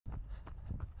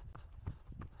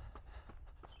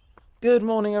Good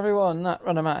morning everyone, That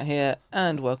Runner Matt here,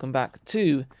 and welcome back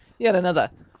to yet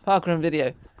another parkrun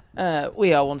video.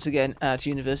 We are once again at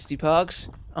University Parks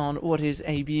on what is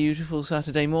a beautiful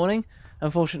Saturday morning.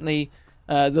 Unfortunately,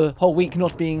 the whole week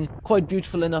not being quite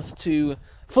beautiful enough to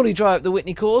fully dry up the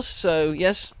Witney course, so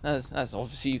yes, as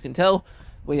obviously you can tell,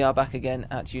 we are back again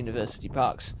at University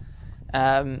Parks.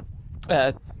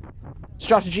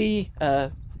 Strategy,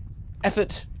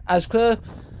 effort as per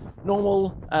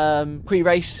normal,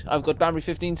 pre-race. I've got Banbury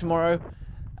 15 tomorrow,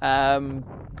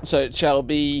 so it shall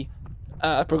be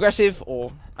progressive,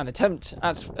 or an attempt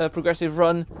at a progressive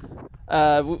run,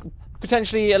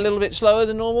 potentially a little bit slower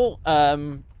than normal.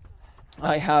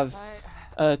 I have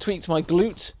tweaked my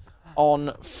glute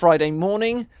on Friday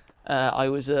morning. I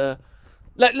was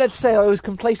let's say I was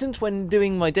complacent when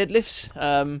doing my deadlifts,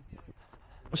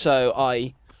 so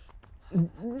I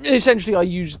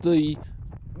used the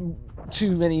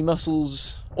too many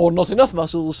muscles, or not enough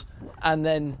muscles, and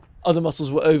then other muscles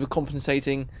were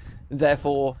overcompensating,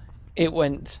 therefore it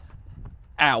went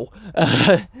ow.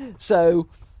 So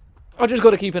I just got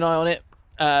to keep an eye on it,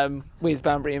 with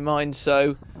Banbury in mind,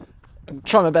 so I'm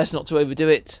trying my best not to overdo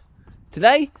it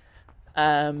today.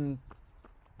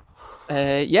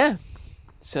 Yeah,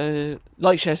 so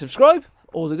like, share, subscribe,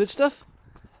 all the good stuff,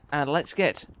 and let's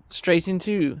get straight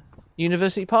into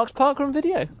University Parks parkrun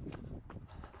video.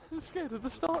 I'm scared of the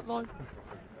start line.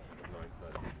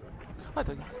 I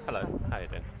don't know. Hello, how you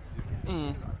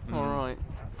doing? Alright.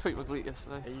 Tweaked my glute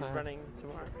yesterday. Are you running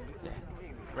tomorrow? Yeah.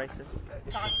 Racing?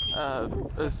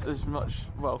 As much,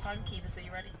 well, Timekeepers, are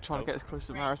you ready? trying to get as close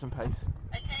to marathon pace.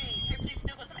 Okay, hopefully you've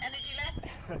still got some energy left.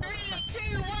 3,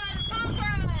 2, 1,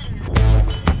 parkrun!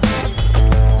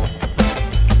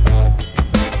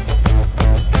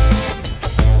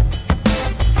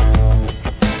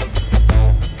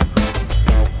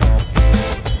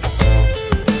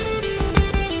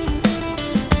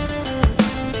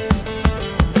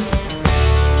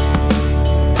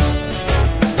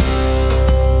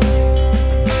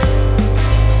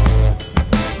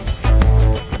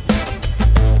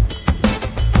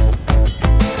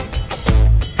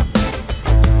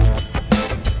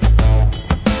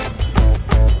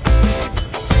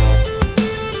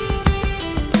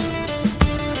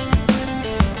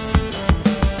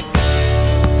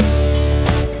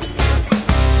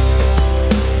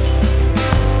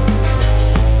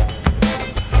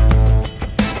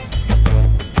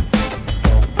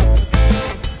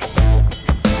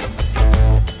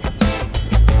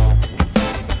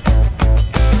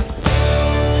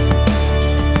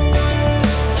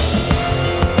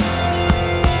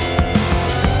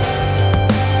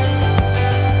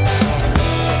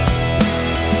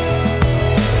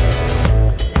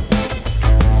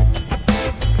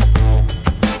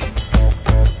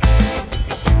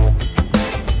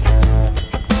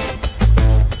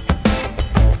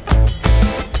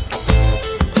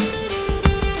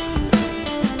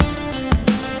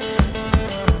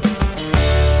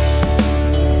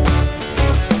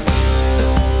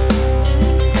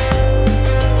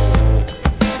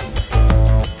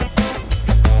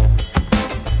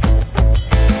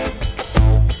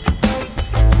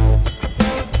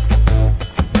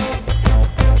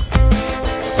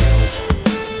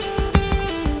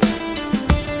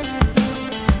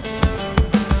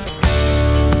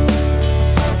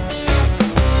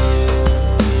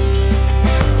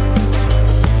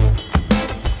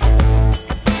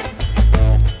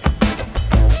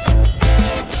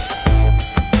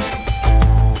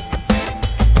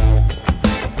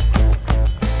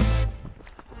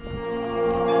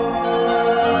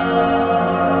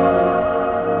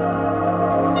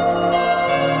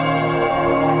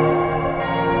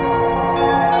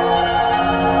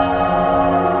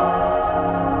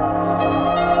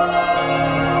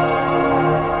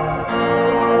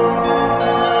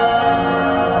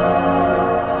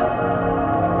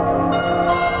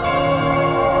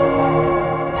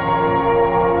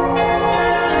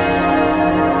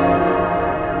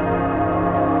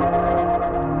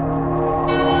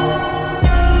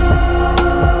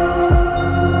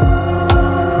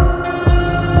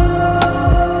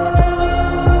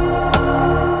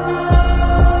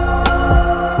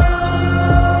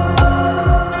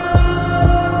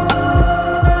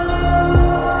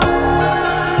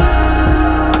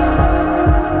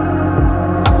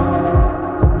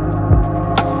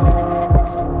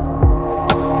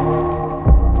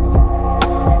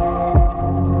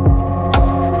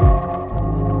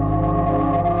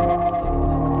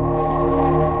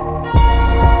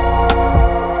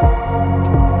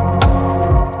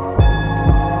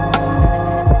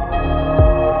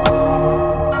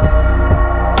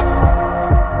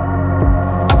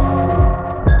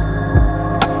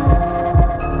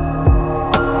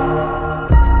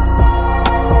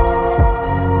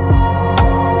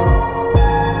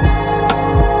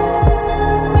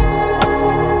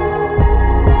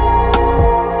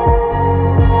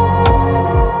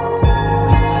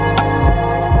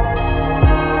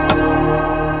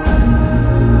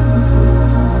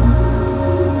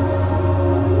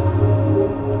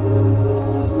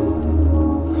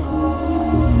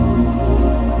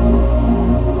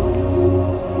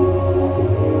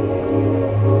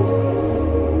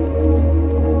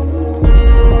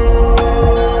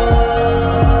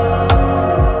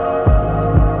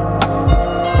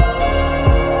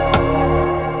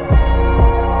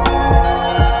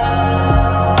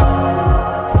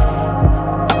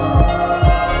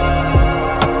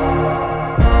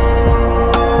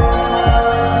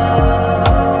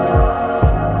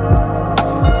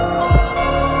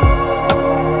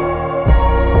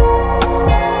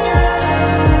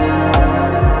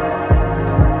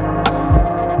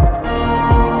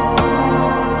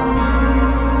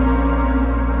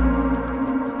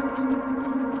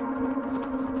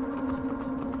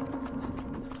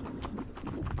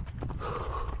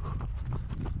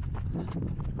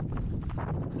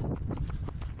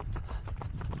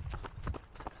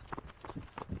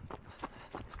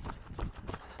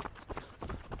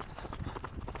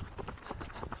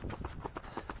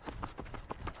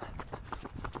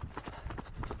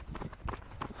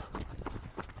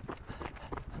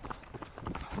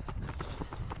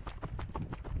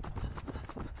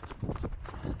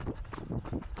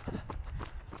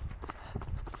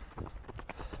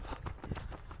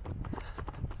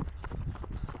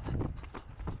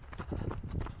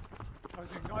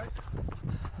 doing, guys?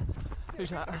 Who's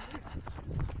that?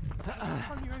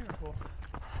 How are you aiming for?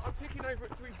 I'm ticking over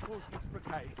at 3/4 per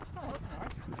K. Oh, that's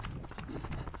nice.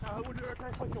 Would it be okay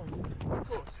if I joined you? Of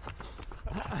course.